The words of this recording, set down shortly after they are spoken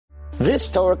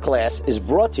This Torah class is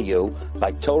brought to you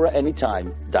by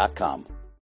TorahAnytime.com.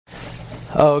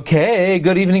 Okay,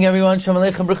 good evening everyone. Shalom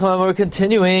Aleichem, Bruchim Abba. We're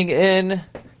continuing in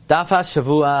Daf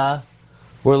HaShavua.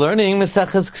 We're learning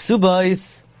Maseches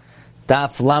Kesubos,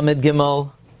 Daf Lamed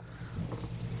Gimel.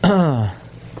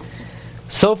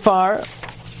 So far,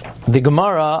 the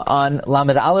Gemara on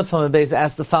Lamed Aleph Lamed Beis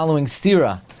asked the following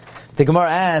stira. The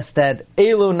Gemara asked that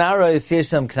Elu Nara is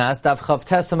Yeshem Knas. Daf Chav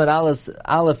Tesam at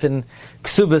Aleph in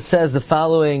Kesubos says the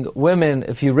following: women,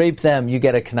 if you rape them, you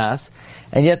get a Knas.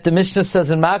 And yet the Mishnah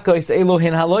says in Makos Elu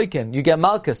Hin Haloikin, you get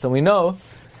Malkus. And we know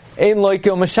Ein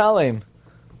Loikel Mashalem.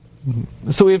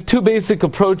 So we have two basic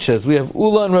approaches. We have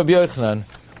Ula and Rabbi Yochanan.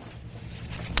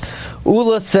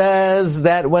 Ula says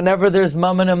that whenever there's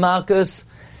Mammon and Malkus,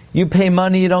 you pay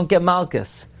money, you don't get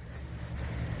Malkus.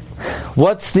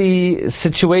 What's the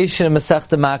situation in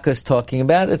Masechta Malkus talking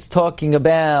about? It's talking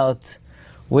about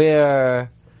where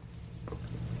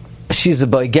she's a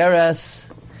boigeres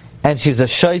and she's a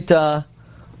shaita,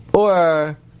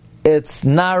 or it's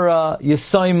nara,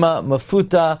 yisoima,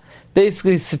 mafuta.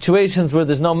 Basically, situations where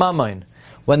there's no mammon.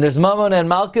 When there's mammon and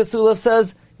malchus, Ula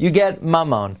says you get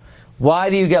mammon. Why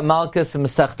do you get malchus in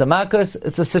Masechta Malkus?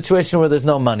 It's a situation where there's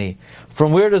no money.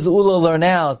 From where does Ula learn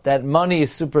out that money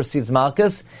supersedes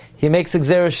malchus? He makes a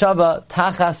gzera shava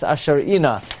tachas asher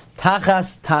ina,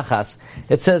 tachas.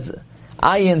 It says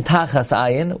ayin tachas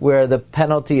ayin, where the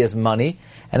penalty is money,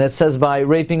 and it says by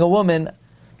raping a woman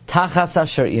tachas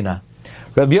asher ina.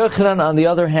 Rabbi Yochanan, on the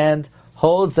other hand,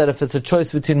 holds that if it's a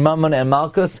choice between mammon and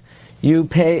malchus, you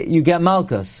get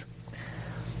malchus.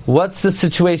 What's the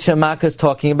situation Malchus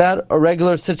talking about? A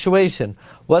regular situation.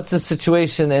 What's the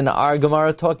situation in our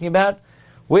Gemara talking about?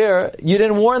 Where you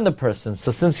didn't warn the person.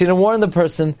 So since you didn't warn the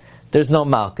person, there's no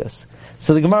Malchus.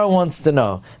 So the Gemara wants to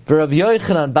know. Rabbi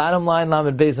Yochanan, bottom line,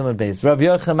 Lamed Beis, Lamed Beis. Rabbi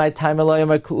Yochanan, my time Elohim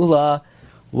Kula.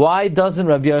 Why doesn't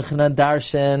Rabbi Yochanan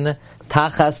darshan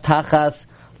tachas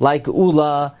like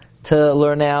Ula to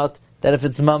learn out that if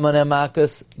it's Mammon and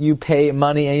Malchus, you pay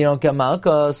money and you don't get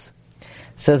Malchus?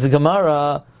 Says the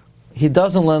Gemara, he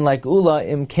doesn't learn like Ula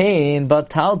im Kain, but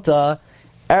Talta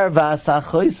ervas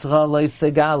achoischa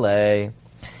loisegale.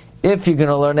 If you're going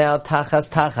to learn out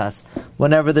tachas,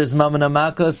 whenever there's mammon and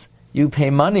malchus, you pay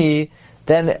money.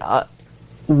 Then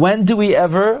when do we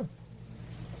ever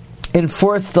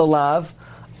enforce the law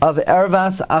of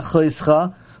ervas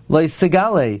achoischa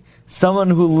loisegale? Someone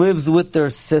who lives with their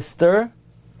sister.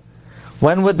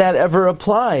 When would that ever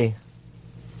apply?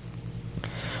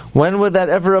 When would that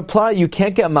ever apply? You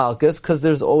can't get malchus because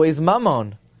there's always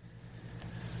mammon.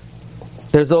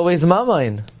 There's always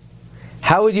mammon.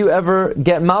 How would you ever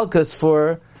get malchus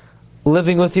for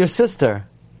living with your sister?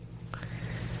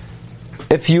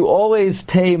 If you always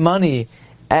pay money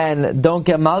and don't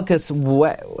get malchus,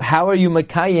 how are you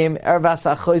makayim ervas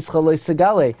achois chaloy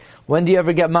segale? When do you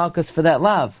ever get malchus for that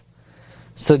love?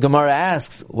 So Gemara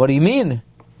asks, what do you mean?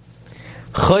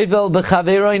 Choyvel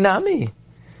b'chaveroi nami.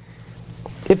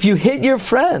 If you hit your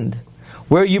friend,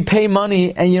 where you pay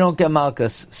money and you don't get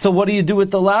malchus, so what do you do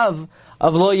with the love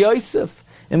of lo Yosef?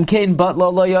 Imkain but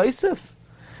lo Yosef.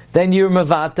 Then you're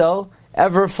mevatel,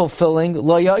 ever fulfilling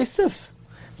lo Yosef.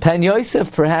 Pen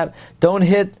Yosef, perhaps. Don't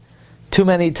hit too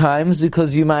many times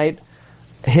because you might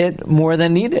hit more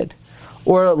than needed.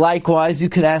 Or likewise, you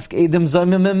could ask Edom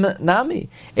Zoimimim Nami.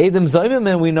 Edom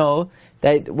Zoimimim, we know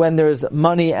that when there's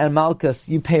money and malchus,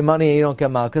 you pay money and you don't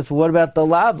get malchus. What about the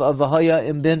lav of Vahaya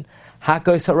im bin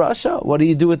Hakos Harasha? What do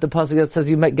you do with the pasuk that says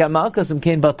you get malchus im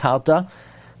kain batalta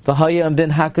Vahaya im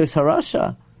bin Hakos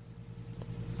Harasha?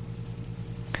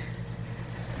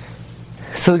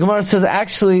 So the Gemara says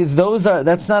actually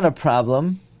that's not a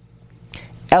problem.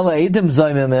 Ela edim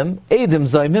zoimimim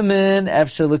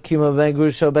efshar l'kima ben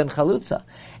grusha ben chalutza.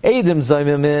 Edim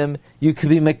zoimimim, you could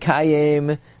be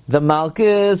mekayim the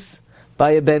malchus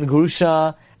by a ben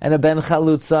grusha and a ben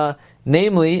chalutza.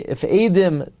 Namely, if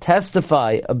edim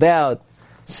testify about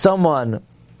someone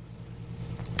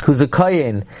who's a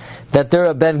kohen that they're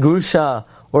a ben grusha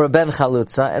or a ben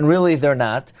chalutza, and really they're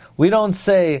not, we don't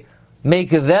say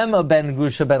make them a ben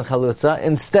grusha ben chalutza.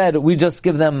 Instead, we just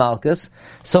give them malchus.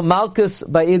 So malchus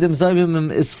by edim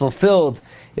zoimimim is fulfilled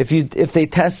if they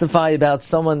testify about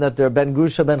someone that they're ben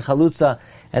grusha ben chalutza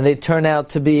and they turn out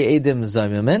to be edim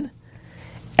zoimimim.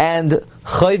 And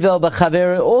chayvel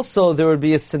b'chavera also, there would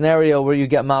be a scenario where you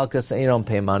get malchus and you don't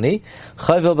pay money.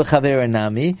 Chayvel b'chavera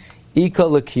nami, iko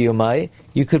l'kiyumai,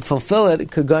 you could fulfill it,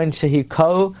 kugain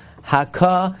shehiko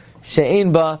haka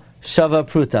she'ein ba shava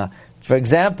pruta. For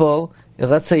example,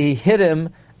 let's say he hit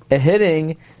him a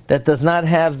hitting that does not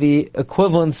have the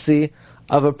equivalency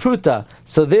of a pruta.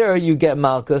 So there you get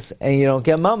malchus and you don't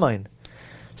get mammon.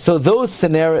 So those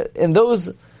in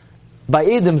those, by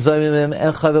Eidim Zomimim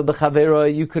and Chaver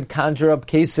B'Chavera, you could conjure up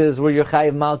cases where you're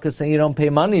Chayiv Malkus and you don't pay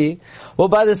money. Well,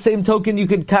 by the same token, you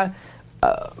could, Rabbi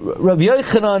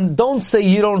Yochanan, don't say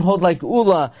you don't hold like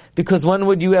Ula, because when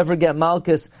would you ever get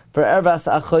Malkus for Ervas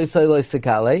Achoisai Lo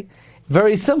Sekale?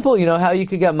 Very simple, you know how you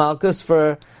could get Malkus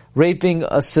for raping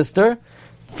a sister.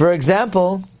 For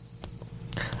example,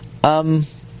 if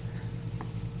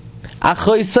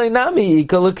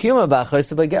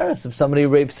somebody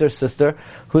rapes their sister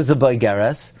who's a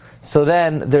Baigeres, so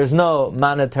then there's no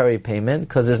monetary payment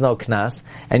because there's no knas,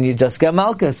 and you just get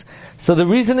malchus. So the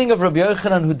reasoning of Rabbi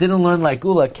Yochanan, who didn't learn like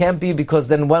Ula, can't be because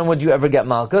then when would you ever get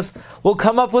malchus? We'll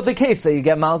come up with a case that you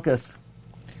get malchus.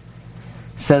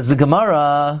 Says the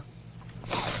Gemara.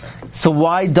 So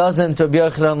why doesn't Rabbi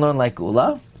Yochanan learn like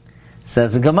Ula?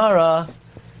 Says the Gemara.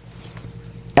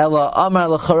 Ella Amar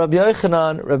L'cha Rabbi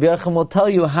Yochanan. Rabbi Yochanan will tell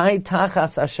you, Hai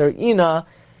Tachas Asher Ina.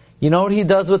 You know what he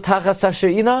does with Tachas Asher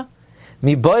Ina?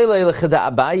 Mi Boile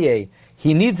L'chada Abaye.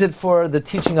 He needs it for the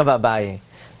teaching of Abaye.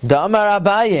 Da Amar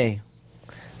Abaye.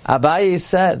 Abaye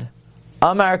said,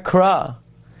 Amar Kra.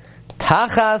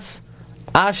 Tachas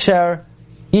Asher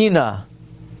Ina.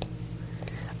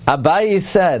 Abaye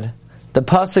said, the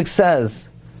pasuk says,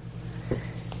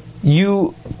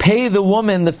 you pay the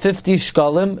woman the 50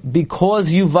 shkalim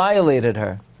because you violated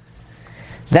her.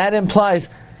 That implies,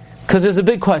 because there's a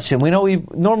big question. We know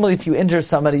normally if you injure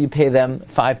somebody, you pay them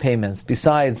 5 payments.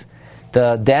 Besides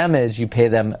the damage, you pay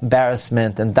them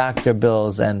embarrassment and doctor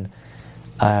bills, and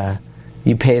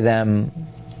you pay them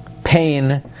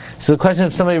pain. So the question,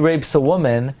 if somebody rapes a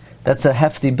woman, that's a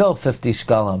hefty bill, 50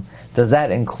 shkalim. Does that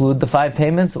include the 5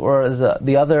 payments, or is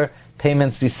the other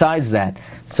payments besides that?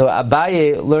 So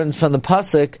Abaye learns from the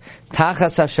pasuk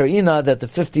Tachas Asherina that the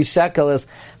 50 shekel is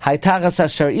Hay Tachas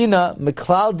Asherina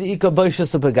Meklal Diika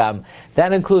Boishas Upagam.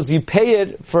 That includes you pay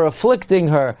it for afflicting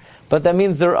her, but that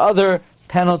means there are other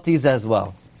penalties as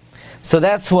well. So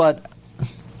that's what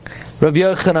Rabbi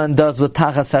Yochanan does with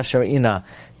Tachas Asherina.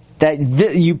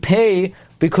 That you pay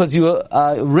because you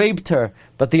raped her,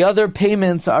 but the other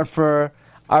payments are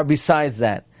besides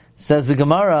that. Says the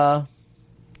Gemara.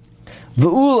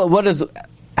 How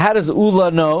does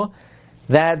Ula know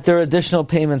that there are additional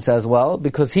payments as well?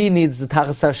 Because he needs the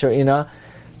Tachas Asherina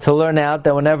to learn out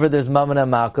that whenever there's Mammon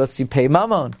and Malchus, you pay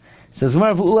Mammon. It says,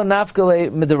 Ula nafkale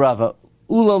midarava.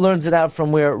 Ula learns it out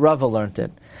from where Rava learned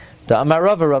it. The Amar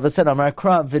Rava said, Amar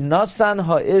Kra, v'nasan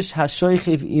ha'ish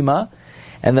hashoichiv ima,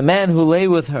 and the man who lay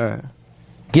with her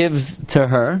gives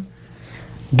la'avi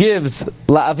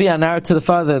anar to the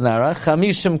father of the nara,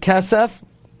 chamishim kasef,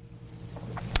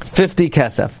 50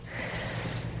 kesef.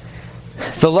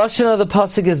 The lashon of the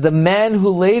pasuk is the man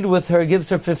who laid with her gives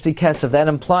her 50 kesef. That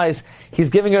implies he's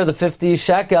giving her the 50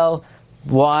 shekel.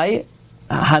 Why?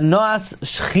 Hanoas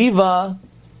shchiva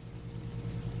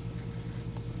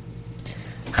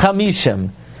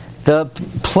chamishim. The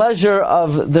pleasure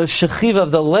of the shechiva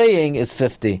of the laying is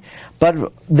 50,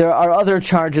 but there are other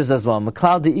charges as well.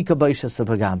 Meklal de'ika b'isha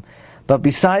sepagam. But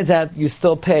besides that, you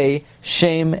still pay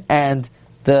shame and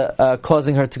the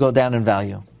causing her to go down in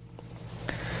value.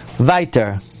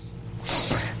 Weiter.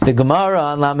 The Gemara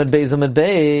on Lamed Beis Amud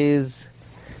Beis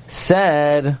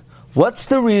said, what's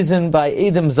the reason by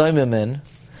Eidim Zomimin?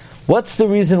 What's the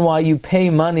reason why you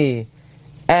pay money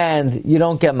and you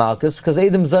don't get Malchus? Because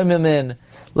Eidim Zomimin,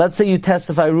 let's say you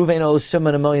testify Ruvain owes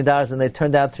Shimon $1 million and they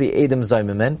turned out to be Eidim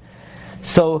Zomimin.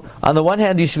 So on the one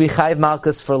hand, you should be Chayiv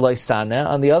Malchus for Loisana.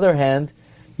 On the other hand,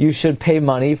 you should pay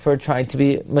money for trying to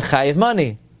be mechayiv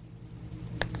money.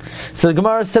 So the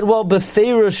Gemara said, well,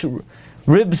 beferish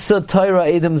ribsa Torah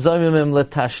edim zomimim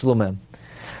letashlumim.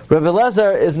 Rabbi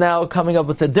Lezer is now coming up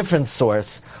with a different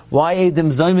source. Why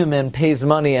edim zomimim pays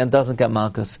money and doesn't get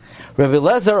malchus? Rabbi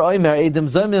Lezer oimer edim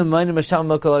zomimim ma'anim masham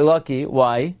mokalalaki.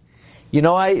 Why? You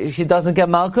know why she doesn't get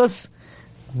malchus?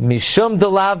 Mishum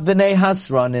delav b'nei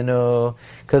hasraninu,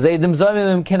 because Eidim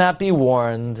Zomimim cannot be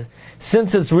warned.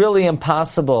 Since it's really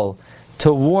impossible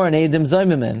to warn Eidim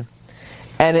Zomimim,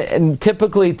 and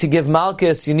typically to give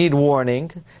Malchus you need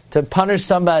warning, to punish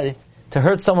somebody, to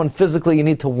hurt someone physically you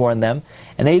need to warn them,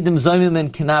 and Eidim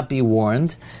Zomimim cannot be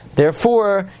warned.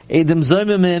 Therefore, Eidim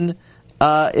Zomimim,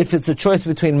 if it's a choice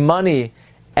between money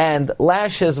and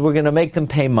lashes, we're going to make them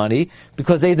pay money,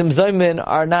 because Eidim Zomimim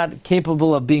are not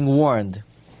capable of being warned.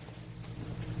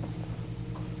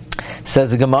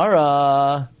 Says the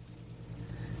Gemara,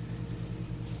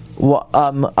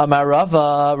 Amar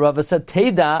Rava said,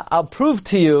 Teda, I'll prove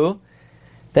to you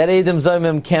that Eidim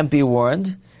Zomim can't be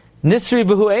warned. Nisri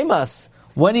b'hu emas.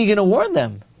 When are you going to warn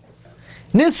them?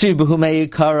 Nisri b'hu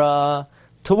me'ikara.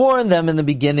 To warn them in the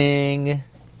beginning.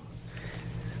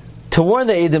 to warn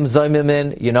the Eidim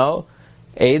Zoymimin,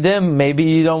 Eidim, maybe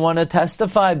you don't want to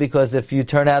testify because if you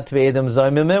turn out to be Eidim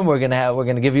Zoymimin, we're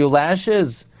going to give you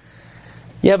lashes.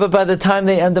 Yeah, but by the time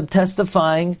they end up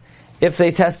testifying, if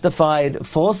they testified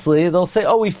falsely, they'll say,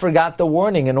 "Oh, we forgot the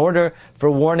warning." In order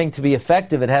for warning to be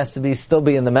effective, it has to still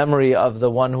be in the memory of the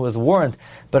one who was warned.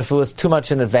 But if it was too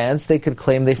much in advance, they could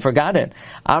claim they forgot it.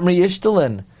 Amri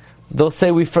Yishtalin, they'll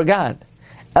say, "We forgot."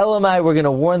 Elamai, we're going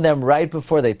to warn them right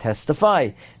before they testify.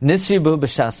 Nisribu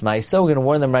b'shas ma'isa, we're going to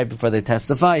warn them right before they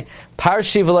testify.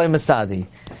 Parshi v'loy masadi.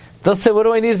 They'll say, "What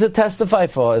do I need to testify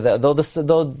for?"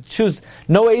 They'll choose.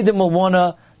 No Eidim will want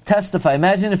to testify.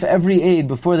 Imagine if every aid,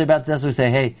 before they're about to testify,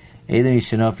 say, "Hey, Eidim, you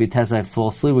should know if you testify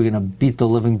falsely, we're going to beat the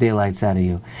living daylights out of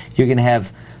you. We're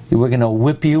going to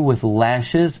whip you with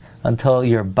lashes until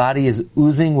your body is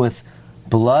oozing with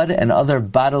blood and other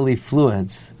bodily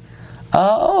fluids."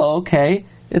 Oh, okay.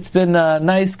 It's been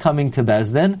nice coming to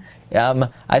Bezdin.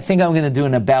 I think I'm going to do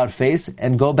an about face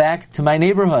and go back to my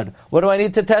neighborhood. What do I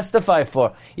need to testify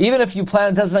for? Even if you plan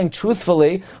on testifying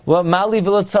truthfully, well, Mali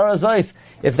Vilatzara Zois,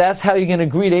 if that's how you're going to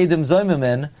greet Eidim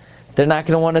Zoymimin, they're not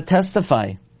going to want to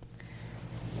testify.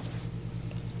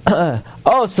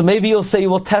 So maybe you'll say you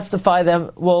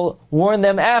will warn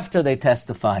them after they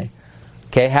testify.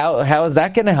 Okay, how is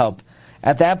that going to help?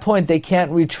 At that point, they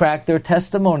can't retract their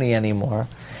testimony anymore,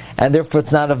 and therefore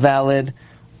it's not a valid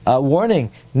warning.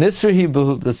 Nisrihi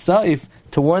b'hu b'saif,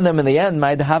 to warn them in the end,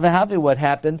 what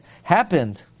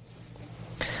happened.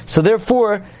 So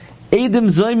therefore, Eidim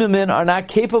Zoymimin are not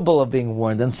capable of being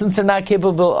warned, and since they're not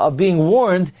capable of being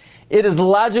warned, it is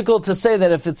logical to say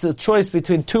that if it's a choice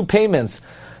between two payments,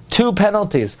 two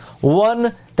penalties,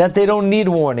 one that they don't need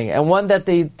warning, and one that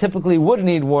they typically would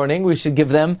need warning, we should give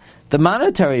them the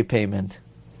monetary payment.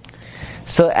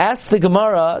 So ask the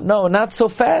Gemara, no, not so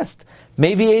fast.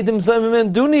 Maybe Eidim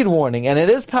Zoymimin do need warning, and it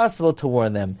is possible to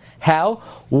warn them. How?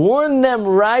 Warn them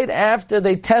right after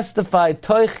they testify,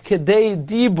 Toich Kedei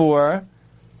Dibur,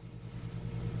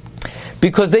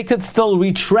 because they could still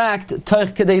retract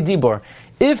Toich Kedei Dibur.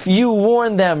 If you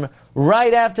warn them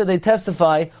right after they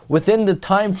testify, within the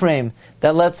time frame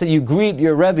that let's say you greet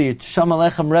your Rebbe, Shalom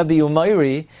Aleichem Rebbe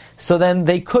Umayri, so then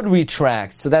they could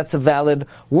retract. So that's a valid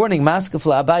warning.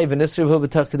 Maskefla Abai v'nisriv hu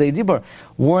b'toch kedei dibur.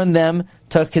 Warn them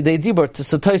toch kedei dibur.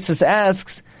 So Tosfos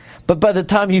asks, but by the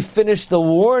time you finish the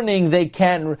warning,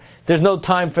 there's no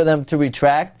time for them to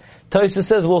retract. Tosfos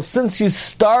says, well, since you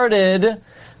started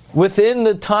within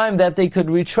the time that they could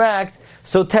retract,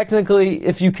 so technically,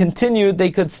 if you continued,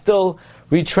 they could still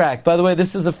retract. By the way,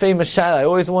 this is a famous shayla. I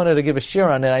always wanted to give a shiur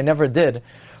on it. I never did.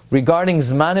 Regarding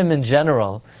zmanim in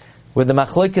general, with the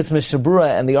machlokes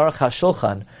mishabura and the aruch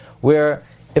hashulchan, where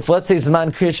if let's say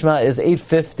zman kriyashma is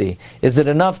 8:50, is it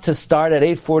enough to start at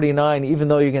 8:49 even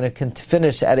though you're going to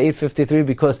finish at 8:53?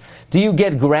 Because do you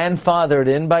get grandfathered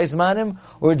in by zmanim,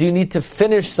 or do you need to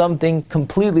finish something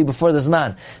completely before the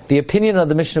zman? The opinion of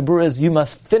the Mishnah Berurah is you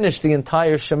must finish the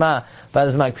entire Shema by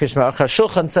the zman kriyashma. Aruch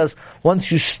hashulchan says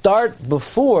once you start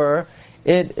before,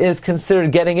 it is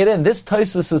considered getting it in. This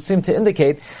Tosfos would seem to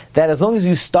indicate that as long as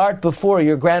you start before,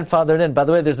 you're grandfathered in. By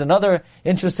the way, there's another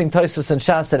interesting Tosfos in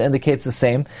Shas that indicates the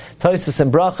same. Tosfos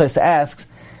in Brachos asks,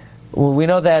 we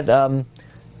know that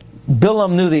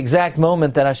Bilam knew the exact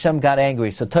moment that Hashem got angry.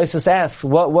 So Tosfos asks,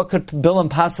 what could Bilam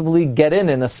possibly get in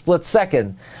a split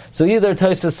second? So either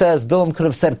Tosfos says Bilam could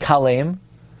have said Kalem,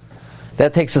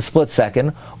 that takes a split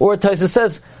second, or Tosfos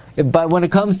says, but when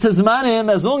it comes to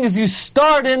Zmanim, as long as you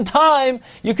start in time,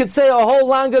 you could say a whole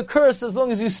langa curse as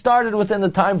long as you started within the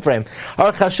time frame.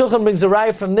 Aruch HaShulchan brings a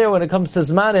raya from there when it comes to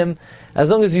Zmanim, as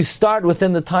long as you start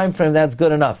within the time frame, that's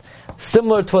good enough.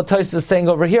 Similar to what Tosfos is saying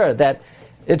over here, that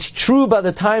it's true by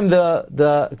the time the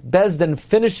Bezdin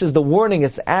finishes the warning,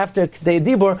 it's after Kedei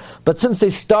Dibur, but since they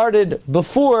started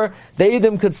before, the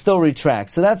Eidim could still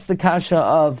retract. So that's the kasha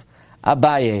of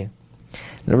Abaye.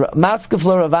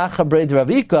 Maskefla Ravacha Breid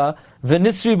Ravika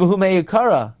V'nisri B'hu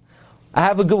Me'ikara.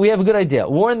 We have a good idea.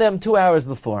 Warn them 2 hours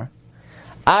before.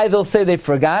 They'll say they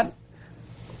forgot.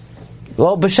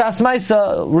 Well, B'shas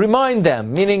Maisa, remind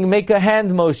them, meaning make a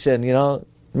hand motion.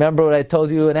 Remember what I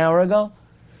told you an hour ago?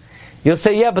 You'll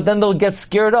say, yeah, but then they'll get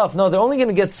scared off. No, they're only going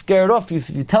to get scared off if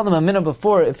you tell them a minute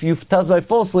before. If you testify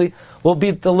falsely, we'll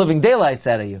beat the living daylights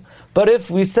out of you. But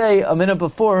if we say a minute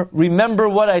before, remember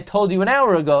what I told you an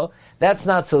hour ago, that's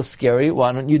not so scary.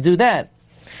 Why don't you do that?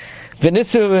 Warn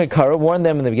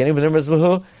them in the beginning,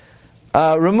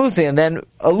 and then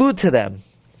allude to them.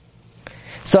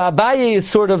 So Abaye is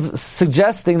sort of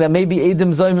suggesting that maybe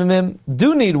Eidim Zoymimim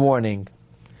do need warning.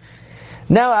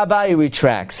 Now Abaye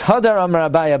retracts. Hadar Amar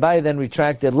Abaye then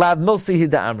retracted. Lav Milsi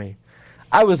Hida Amri.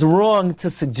 I was wrong to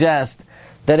suggest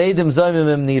that Eidim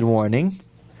Zomimim need warning.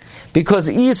 Because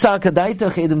if you're going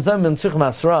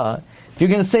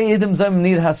to say Eidim Zomimim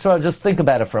need Hasra, just think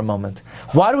about it for a moment.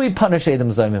 Why do we punish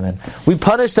Eidim Zomimim? We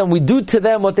punish them, we do to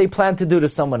them what they plan to do to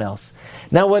someone else.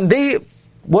 Now what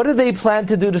do they plan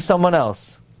to do to someone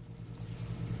else?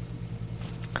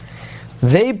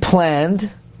 They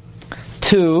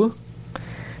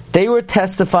were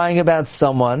testifying about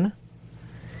someone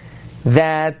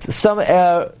that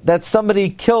somebody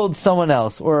killed someone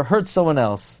else or hurt someone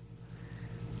else.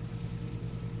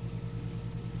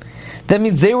 That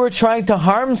means they were trying to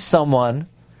harm someone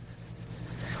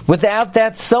without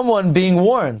that someone being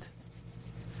warned.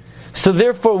 So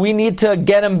therefore we need to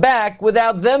get them back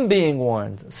without them being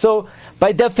warned. So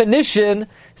by definition,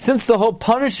 since the whole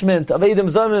punishment of Eidim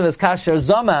Zomim is Kasher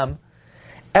Zomam,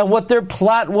 and what their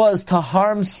plot was to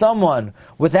harm someone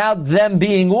without them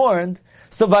being warned,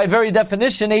 so by very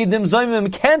definition, Eidim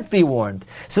Zomim can't be warned.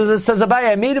 So it says,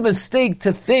 Abaye, I made a mistake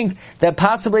to think that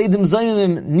possibly Eidim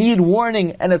Zomim need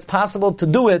warning, and it's possible to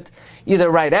do it either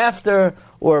right after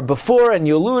or before, and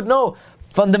you allude. No,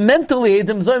 fundamentally,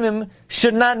 Eidim Zomim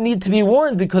should not need to be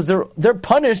warned because they're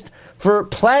punished for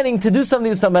planning to do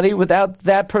something to somebody without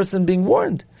that person being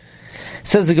warned.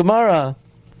 Says the Gemara,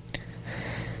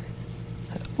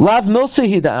 Lav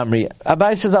Milsehi da Amri.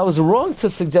 Abai says, I was wrong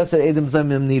to suggest that Eidim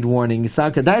Zomim need warning. If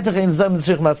you're going to think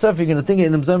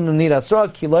Eidim Zomim need Asra,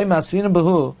 Kiloi Masvina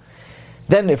Behu,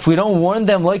 then if we don't warn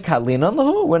them, like Katlina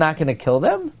Lahu, we're not going to kill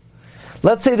them?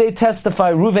 Let's say they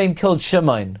testify, Ruvain killed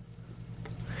Shemain.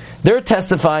 They're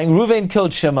testifying, Ruvain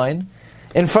killed Shemain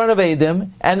in front of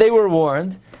Eidim, and they were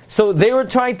warned. So they were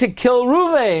trying to kill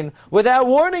Ruvain without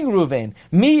warning Ruvain.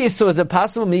 So is it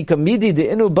possible?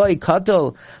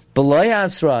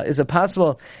 Is it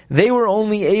possible they were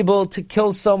only able to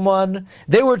kill someone,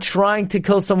 they were trying to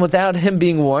kill someone without him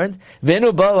being warned,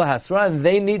 and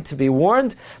they need to be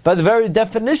warned? By the very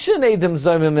definition, Eidim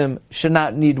Zomimim should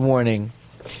not need warning.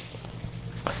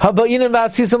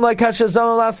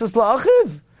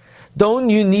 Don't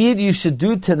you need, you should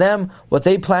do to them what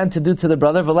they plan to do to the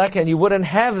brother, and you wouldn't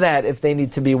have that if they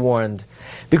need to be warned.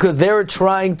 Because they were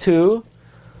trying to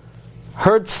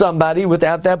hurt somebody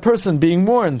without that person being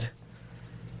warned.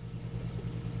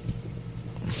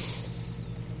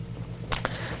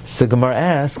 So Gemara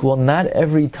asks, well, not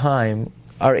every time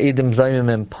are Eidim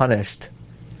Zomimim punished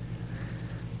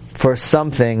for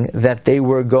something that they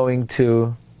were going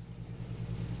to...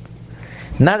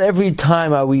 Not every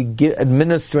time are we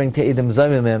administering to Eidim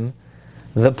Zomimim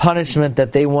the punishment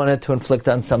that they wanted to inflict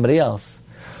on somebody else.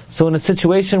 So in a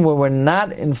situation where we're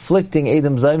not inflicting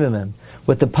Eidim Zomimim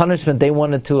with the punishment they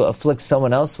wanted to afflict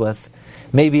someone else with,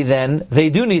 maybe then they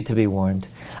do need to be warned.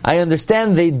 I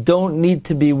understand they don't need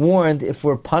to be warned if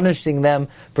we're punishing them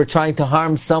for trying to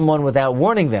harm someone without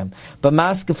warning them. But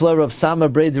Maskefla of Sama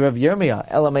Breder of Yirmiyah,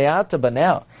 Elamayata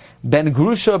Banao, Ben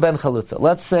Grusha, Ben Chalutza.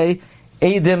 Let's say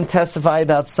Eidim testify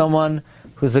about someone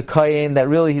who's a Kohen, that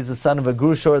really he's the son of a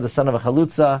Grusha or the son of a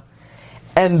Chalutza,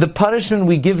 and the punishment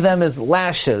we give them is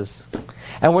lashes.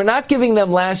 And we're not giving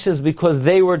them lashes because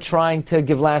they were trying to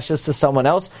give lashes to someone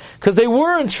else, because they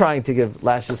weren't trying to give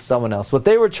lashes to someone else. What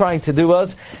they were trying to do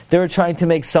was, they were trying to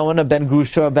make someone a Ben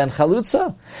Grusha or Ben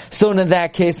Chalutza. So in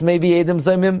that case, maybe Eidim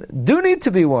Zomim do need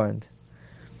to be warned.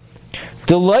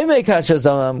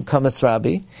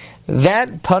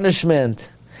 That punishment,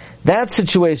 that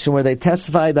situation where they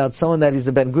testify about someone that he's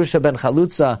a Ben Grusha, Ben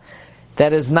Chalutza,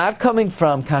 that is not coming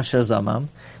from Kasher Zamam,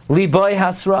 Liboy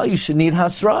Hasra, you should need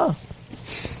Hasra.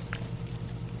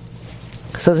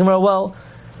 Says Gemara, well,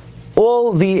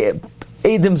 all the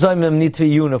Eidim Zomim need to be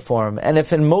uniform, and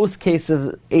if in most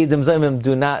cases Eidim Zomim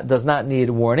does not need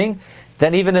warning,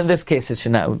 then even in this case it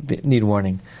should not need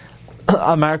warning.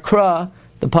 Amar Kra,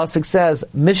 the pasuk says,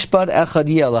 Mishpat echad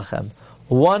yelachem.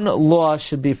 One law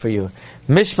should be for you.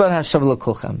 Mishpat hashav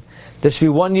l'kulchem. There should be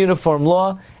one uniform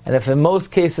law, and if in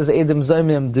most cases Eidim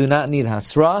Zomim do not need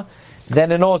Hasra,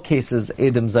 then in all cases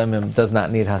Eidim Zomim does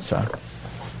not need Hasra.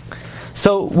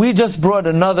 So we just brought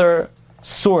another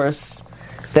source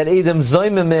that Eidim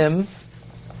Zomimim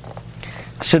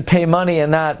should pay money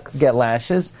and not get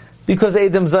lashes, because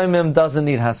Eidim Zomim doesn't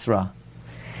need Hasra.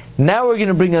 Now we're going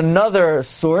to bring another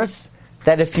source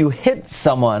that if you hit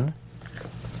someone,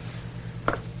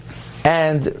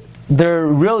 and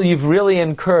you've really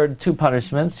incurred two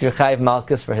punishments. You're chayiv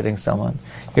malchus for hitting someone.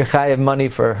 You're chayiv money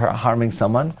for harming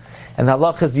someone. And the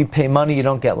halach is you pay money, you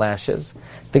don't get lashes.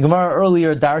 The Gemara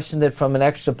earlier darshaned it from an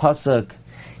extra pasuk,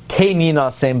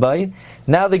 Keinina Sembay.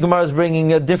 Now the Gemara is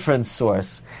bringing a different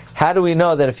source. How do we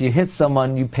know that if you hit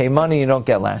someone, you pay money, you don't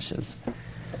get lashes?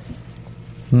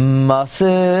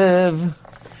 Masiv.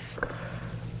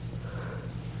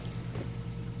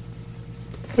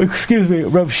 Excuse me.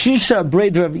 Rav Shisha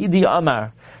Braid Rav Idi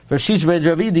Amar. Rav Shisha Braid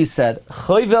Rav Idi said,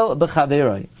 Choyvel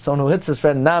b'chaveroi. Someone who hits his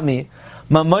friend Nami,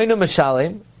 Mamoinu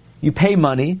Meshalim, you pay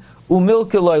money,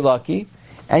 Umilke loylaki,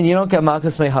 and you don't get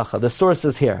malchus mehacha. The source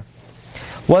is here.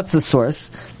 What's the source?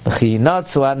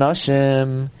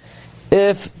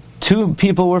 If two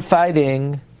people were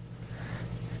fighting,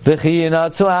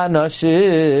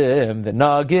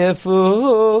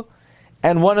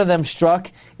 and one of them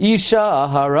struck Isha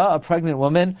Ahara, a pregnant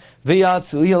woman,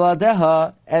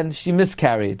 and she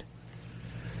miscarried.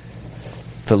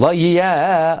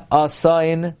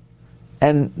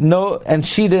 And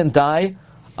she didn't die.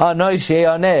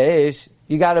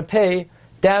 You got to pay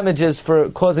damages for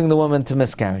causing the woman to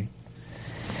miscarry.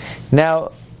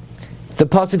 Now, the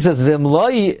pasuk says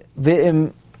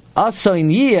v'im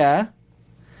asoin yeh,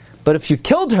 but if you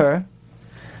killed her,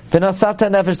 then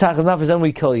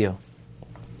we kill you.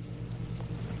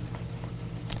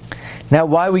 Now,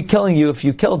 why are we killing you if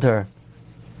you killed her?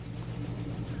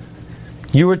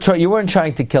 You weren't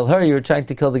trying to kill her. You were trying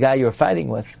to kill the guy you were fighting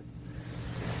with.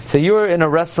 So you were in a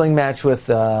wrestling match with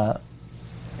Yankel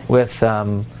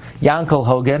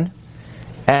Hogan,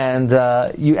 and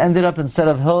you ended up, instead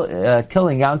of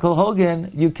killing Yankel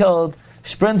Hogan, you killed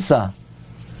Sprinza.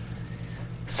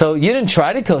 So you didn't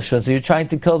try to kill Sprinza, you're trying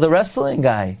to kill the wrestling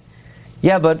guy.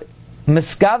 Yeah, but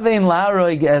Miskavein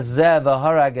La'aroi Gezeh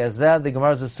V'harag Gezeh, the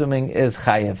Gemara is assuming is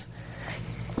Chayev.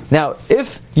 Now,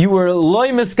 if you were loy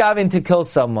Miskavein to kill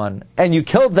someone, and you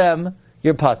killed them,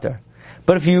 you're Pater.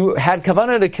 But if you had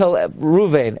kavanah to kill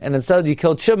Ruvain, and instead you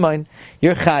killed Shimon,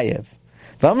 you're Chayev.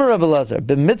 V'amar Rabbi Elazar,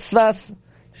 b'mitzvahs,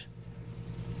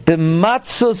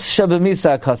 b'matzus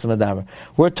shabemisa kasam adavar.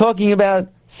 We're talking about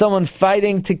someone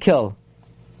fighting to kill.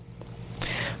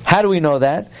 How do we know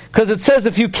that? Because it says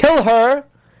if you kill her,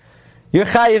 you're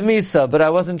Chayev Misa, but I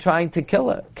wasn't trying to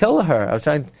kill her.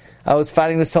 I was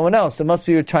fighting with someone else. It must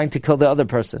be you're trying to kill the other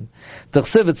person. The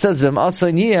Chsiv, it says,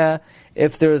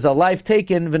 if there is a life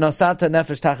taken, v'nosata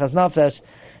nefesh tachas nefesh,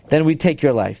 then we take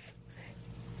your life.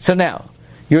 So now,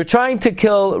 you're trying to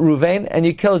kill Ruvain, and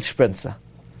you killed Sprinza.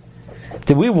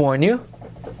 Did we warn you?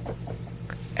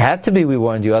 It had to be we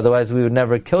warned you, otherwise we would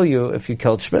never kill you if you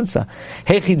killed Sprinza.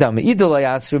 If we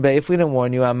didn't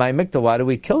warn you, why do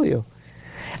we kill you?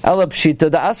 Ela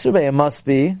pshita the asrube, it must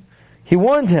be he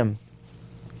warned him.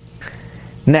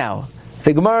 Now,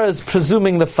 the Gemara is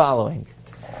presuming the following.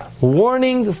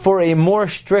 Warning for a more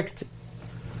strict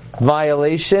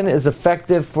violation is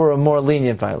effective for a more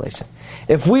lenient violation.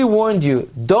 If we warned you,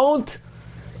 don't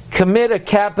commit a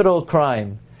capital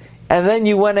crime, and then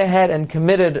you went ahead and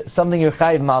committed something you're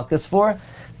chayiv malchus for,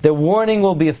 the warning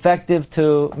will be effective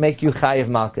to make you chayiv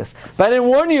malchus. But I didn't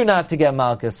warn you not to get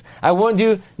malchus. I warned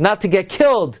you not to get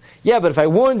killed. Yeah, but if I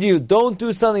warned you, don't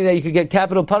do something that you could get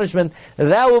capital punishment,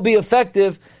 that will be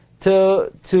effective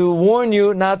to warn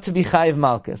you not to be chayiv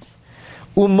malchus.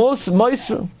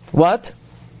 What?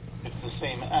 It's the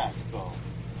same act, though.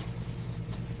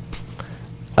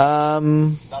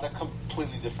 Not a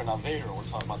completely different aveira. We're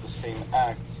talking about the same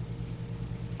act,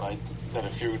 right? That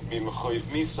if you would be mechoyev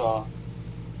misa.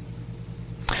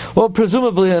 Well,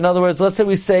 presumably, in other words, let's say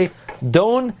we say,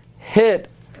 don't hit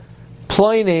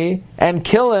Pliny and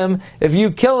kill him. If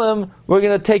you kill him, we're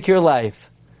going to take your life.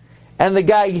 And the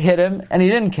guy hit him, and he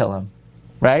didn't kill him.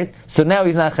 Right? So now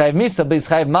he's not chayiv misa, but he's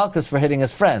chayiv malchus for hitting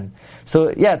his friend.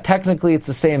 So yeah, technically it's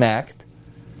the same act.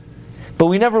 But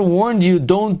we never warned you,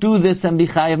 don't do this and be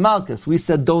chayiv malchus. We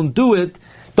said, don't do it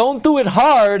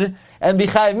hard and be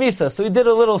chayiv misa. So he did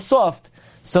a little soft.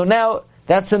 So now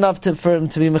that's enough for him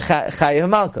to be chayiv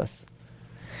malchus.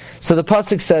 So the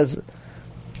pasuk says,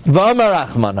 v'amar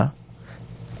achmana,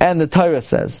 and the Torah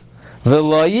says,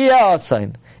 v'lo yiyeh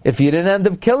asain. If you didn't end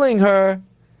up killing her,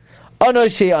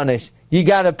 anoshi anish, you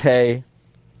gotta pay.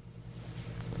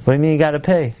 What do you mean you gotta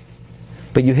pay?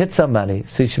 But you hit somebody,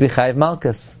 so you should be chayiv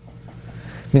malchus.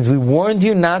 Means we warned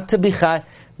you not to be chayiv.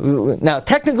 Now,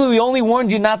 technically, we only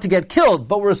warned you not to get killed,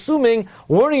 but we're assuming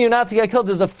warning you not to get killed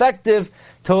is effective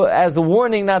as a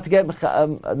warning not to be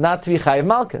chayiv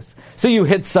malchus. So you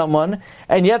hit someone,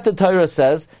 and yet the Torah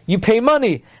says you pay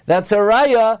money. That's a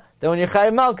raya that when you're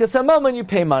chayiv malchus, a moment you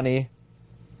pay money.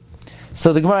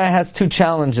 So the Gemara has two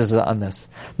challenges on this.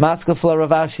 Maskefla Rav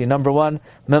Ashi. Number one,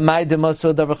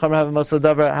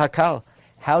 hakal.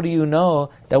 How do you know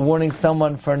that warning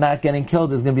someone for not getting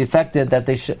killed is going to be effective, that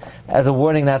they should, as a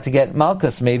warning not to get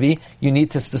malchus? Maybe you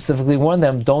need to specifically warn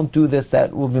them, don't do this,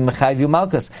 that will be mechayiv you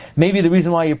malchus. Maybe the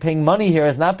reason why you're paying money here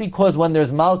is not because when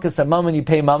there's malchus at mammon you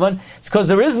pay mammon, it's because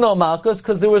there is no malchus,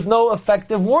 because there was no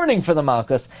effective warning for the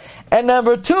malchus. And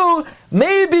number two,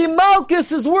 maybe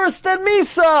malchus is worse than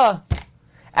misa.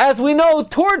 As we know,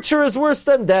 torture is worse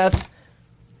than death.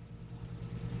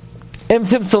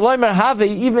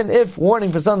 Even if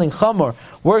warning for something chamor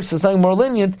works for something more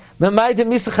lenient, how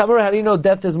do you know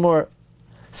death is more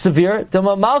severe?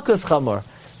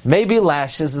 Maybe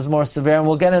lashes is more severe, and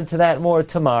we'll get into that more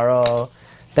tomorrow.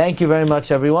 Thank you very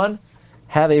much, everyone.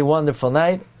 Have a wonderful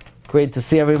night. Great to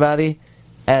see everybody.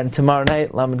 And tomorrow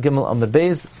night, Lamed Gimel Amud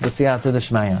Beis, B'siyata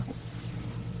D'Shmaya.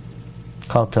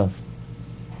 Kol Tov.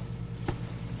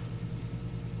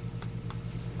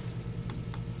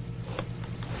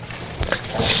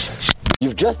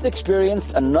 You've just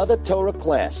experienced another Torah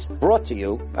class brought to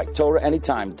you by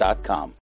TorahAnytime.com.